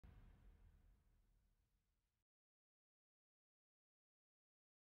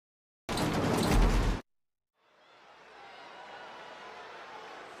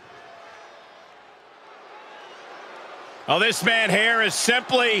Oh, this man here is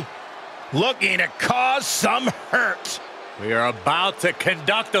simply looking to cause some hurt. We are about to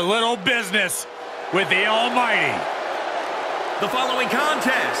conduct a little business with the Almighty. The following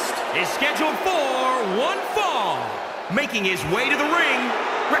contest is scheduled for one fall. Making his way to the ring,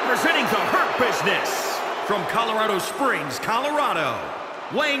 representing the Hurt Business, from Colorado Springs, Colorado,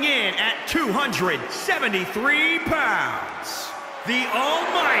 weighing in at 273 pounds, the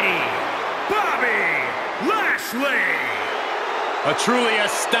Almighty Bobby Lashley. A truly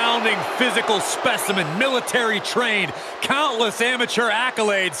astounding physical specimen, military trained, countless amateur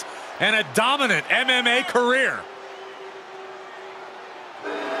accolades, and a dominant MMA career.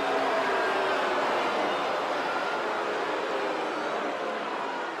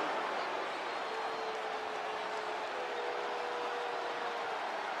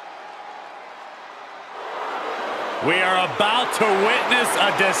 We are about to witness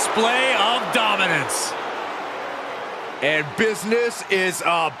a display of dominance. And business is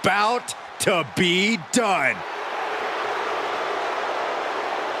about to be done.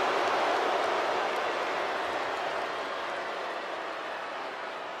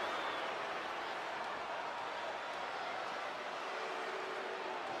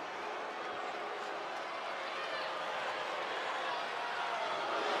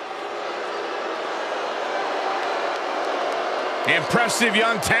 Impressive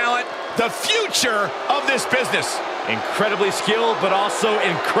young talent, the future of this business. Incredibly skilled, but also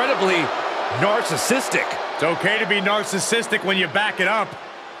incredibly narcissistic. It's okay to be narcissistic when you back it up.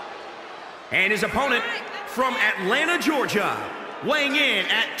 And his opponent from Atlanta, Georgia, weighing in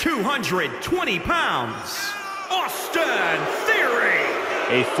at 220 pounds, Austin Theory.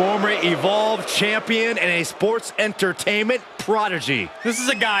 A former Evolve champion and a sports entertainment prodigy. This is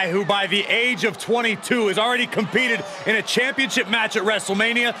a guy who, by the age of 22, has already competed in a championship match at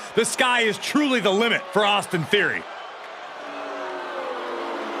WrestleMania. The sky is truly the limit for Austin Theory.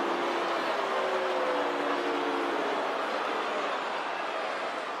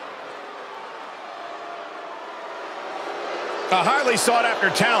 A highly sought-after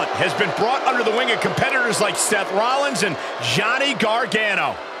talent has been brought under the wing of competitors like Seth Rollins and Johnny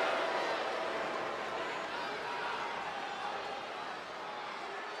Gargano.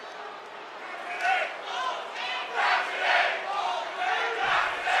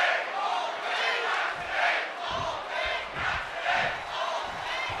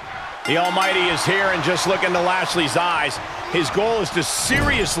 The Almighty is here, and just look into Lashley's eyes. His goal is to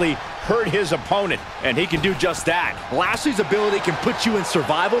seriously hurt his opponent, and he can do just that. Lashley's ability can put you in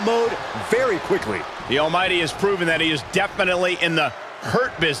survival mode very quickly. The Almighty has proven that he is definitely in the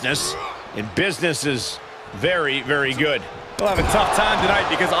hurt business, and business is very, very good. He'll have a tough time tonight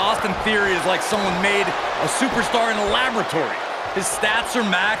because Austin Theory is like someone made a superstar in a laboratory. His stats are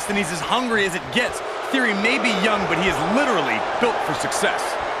maxed, and he's as hungry as it gets. Theory may be young, but he is literally built for success.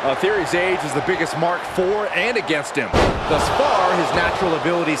 Theory's age is the biggest mark for and against him. Thus far, his natural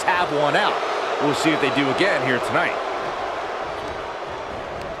abilities have won out. We'll see if they do again here tonight.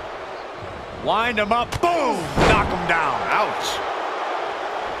 Wind him up, boom! Knock him down. Ouch.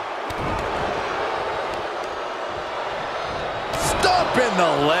 Stomp in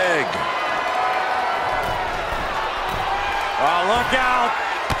the leg. Oh, look out!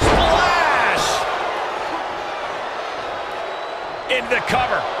 Splash! Into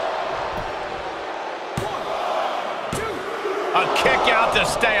cover. A kick out to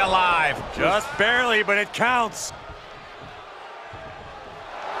stay alive. Just barely, but it counts.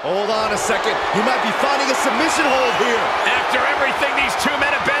 Hold on a second. He might be finding a submission hold here. After everything these two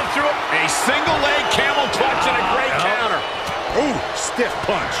men have been through, a single leg camel clutch and a great counter. Ooh, stiff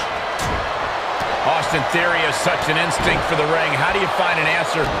punch. Austin Theory has such an instinct for the ring. How do you find an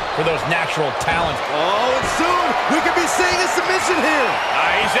answer for those natural talents? Oh, and soon we could be seeing a submission here.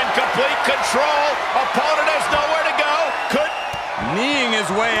 He's in complete control. Opponent has nowhere to go. Kneeing his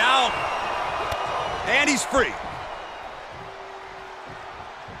way out. And he's free.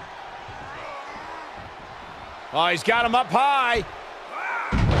 Oh, he's got him up high.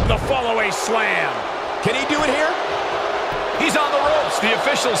 The follow-away slam. Can he do it here? He's on the ropes. The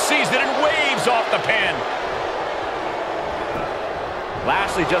official sees it and waves off the pin.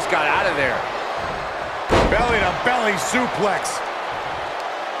 Lashley just got out of there. Belly-to-belly suplex.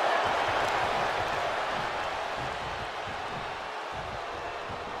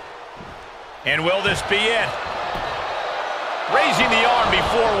 And will this be it? Raising the arm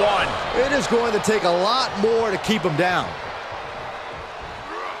before one. It is going to take a lot more to keep him down.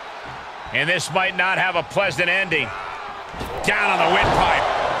 And this might not have a pleasant ending. Down on the windpipe.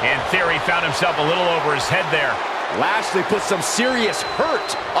 And Theory found himself a little over his head there. Lashley put some serious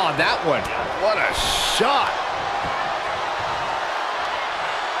hurt on that one. What a shot.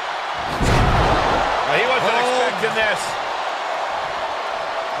 in this.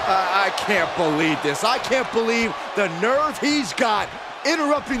 I can't believe this. I can't believe the nerve he's got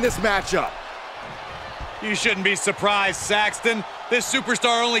interrupting this matchup. You shouldn't be surprised, Saxton. This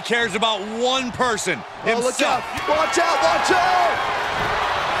superstar only cares about one person, himself. Look out. Watch out, watch out!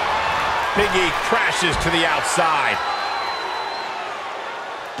 Big E crashes to the outside.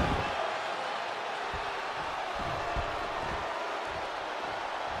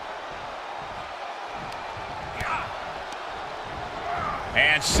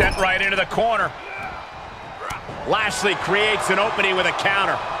 And sent right into the corner. Lashley creates an opening with a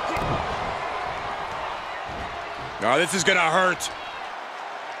counter. Oh, this is gonna hurt.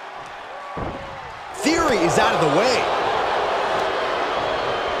 Theory is out of the way.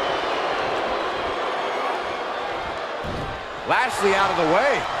 Lashley out of the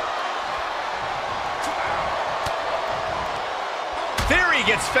way. Theory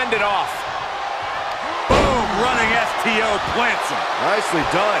gets fended off. Boom, running STO plants him. Nicely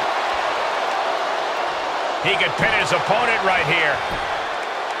done. He could pin his opponent right here.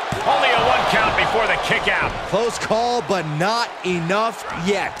 Only a 1 count before the kick out. Close call, but not enough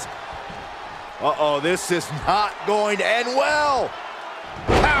yet. Uh-oh, this is not going to end well.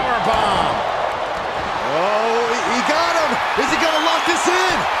 Powerbomb. Oh, he got him. Is he going to lock this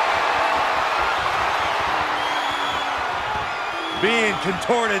in? Being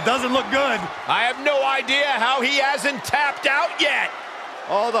contorted doesn't look good. I have no idea how he hasn't tapped out yet.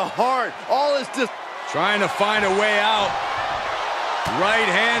 Oh, the heart. All is just... Trying to find a way out. Right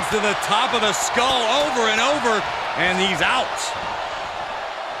hands to the top of the skull over and over, and he's out.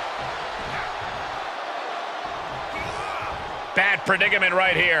 Bad predicament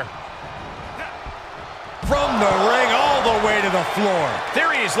right here. From the ring all the way to the floor.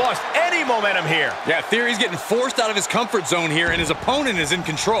 Theory has lost any momentum here. Yeah, Theory's getting forced out of his comfort zone here, and his opponent is in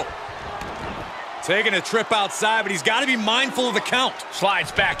control. Taking a trip outside, but he's got to be mindful of the count.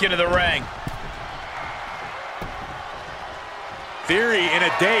 Slides back into the ring. Theory in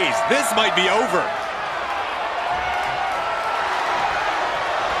a daze. This might be over.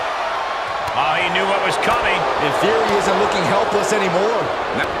 Oh, he knew what was coming. And Theory isn't looking helpless anymore.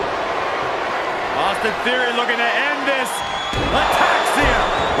 No. Austin Theory looking to end this. Attacks him.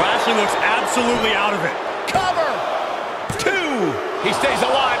 Lashley looks absolutely out of it. Cover. 2. He stays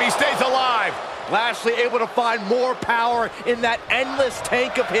alive. He stays alive. Lashley able to find more power in that endless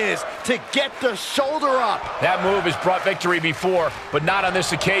tank of his to get the shoulder up. That move has brought victory before, but not on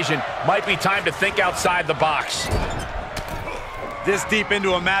this occasion. Might be time to think outside the box. This deep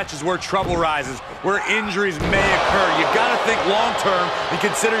into a match is where trouble rises, where injuries may occur. You've got to think long-term and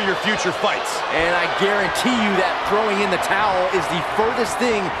consider your future fights. And I guarantee you that throwing in the towel is the furthest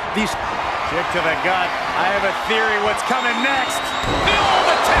thing these... Kick to the gut. I have a theory what's coming next. The old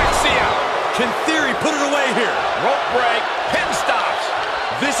Ataxia. Can Theory put it away here? Rope break. Pin stops.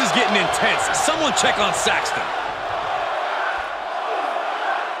 This is getting intense. Someone check on Saxton.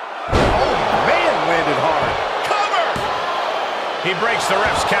 Oh, man, landed hard. He breaks the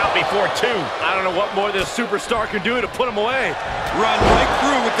ref's count before 2. I don't know what more this superstar can do to put him away. Run right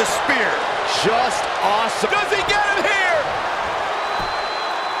through with the spear. Just awesome. Does he get him here?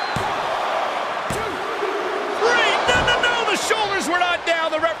 3. No. The shoulders were not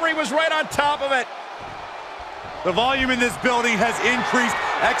down. The referee was right on top of it. The volume in this building has increased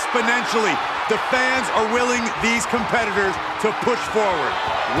exponentially. The fans are willing these competitors to push forward.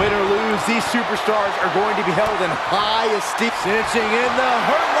 Win or lose, these superstars are going to be held in high esteem. Cinching in the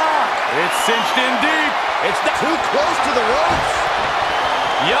hurt lock. It's cinched in deep. It's not Too close to the ropes.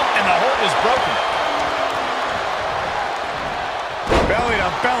 Yep, and the hold is broken.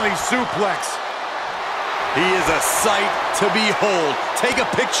 Belly-to-belly suplex. He is a sight to behold. Take a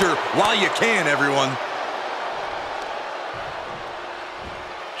picture while you can, everyone.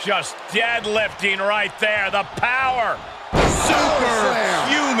 Just deadlifting right there. The power.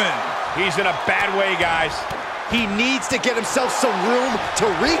 Superhuman. He's in a bad way, guys. He needs to get himself some room to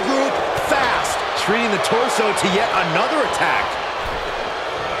regroup fast. Treating the torso to yet another attack.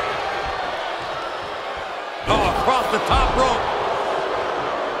 Oh, across the top rope.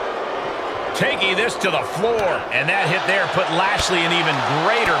 Taking this to the floor. And that hit there put Lashley in even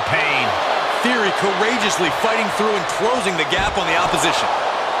greater pain. Theory courageously fighting through and closing the gap on the opposition.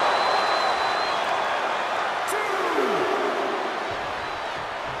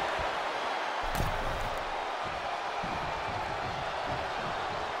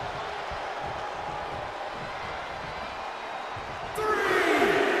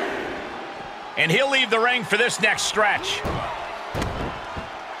 And he'll leave the ring for this next stretch.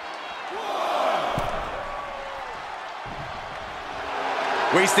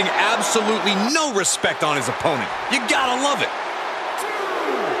 wasting absolutely no respect on his opponent. You gotta love it.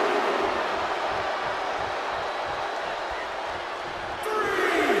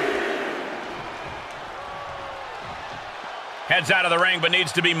 Heads out of the ring, but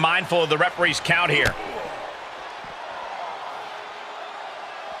needs to be mindful of the referee's count here.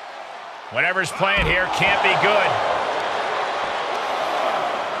 Whatever's playing here can't be good.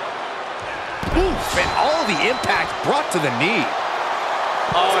 Oof, and all the impact brought to the knee.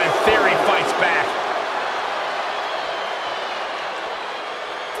 Oh, and Theory fights back.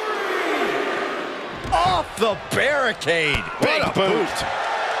 Off the barricade. Big What a boot.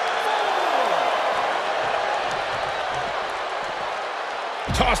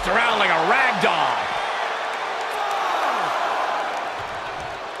 Tossed around like a rag doll.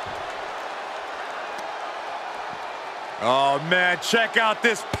 Oh, man, check out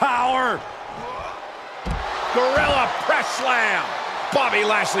this power. Gorilla press slam. Bobby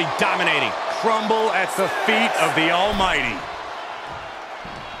Lashley dominating. Crumble at the feet of the Almighty.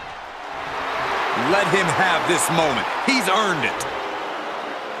 Let him have this moment. He's earned it.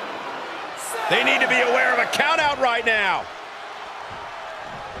 They need to be aware of a countout right now.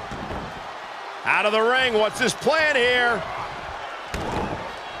 Out of the ring, what's his plan here?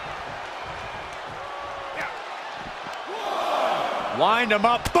 Wind him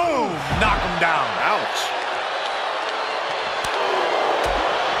up, boom, knock him down. Ouch.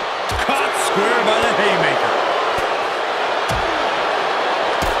 Caught square by the haymaker.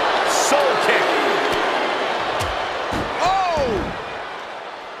 Soul kick. Oh!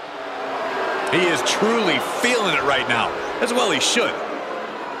 He is truly feeling it right now, as well he should.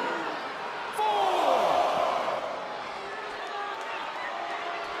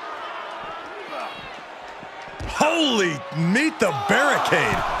 Holy, meet the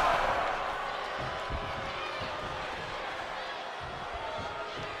barricade.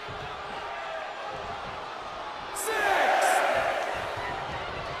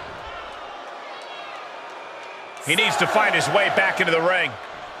 He needs to find his way back into the ring.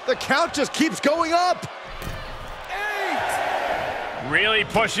 The count just keeps going up. Really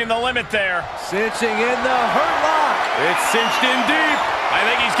pushing the limit there. Cinching in the hurt lock. It's cinched in deep. I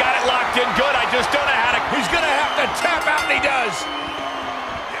think he's got it locked in good. I just don't know how to... He's going to have to tap out, and he does.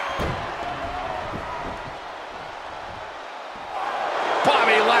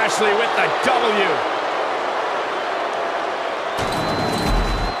 Bobby Lashley with the W.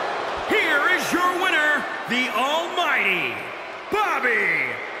 Here is your winner, the Almighty, Bobby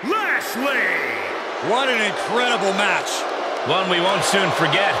Lashley. What an incredible match. One we won't soon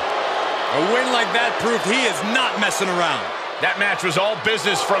forget. A win like that proved he is not messing around. That match was all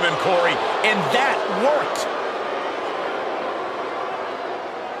business from him, Corey, and that worked.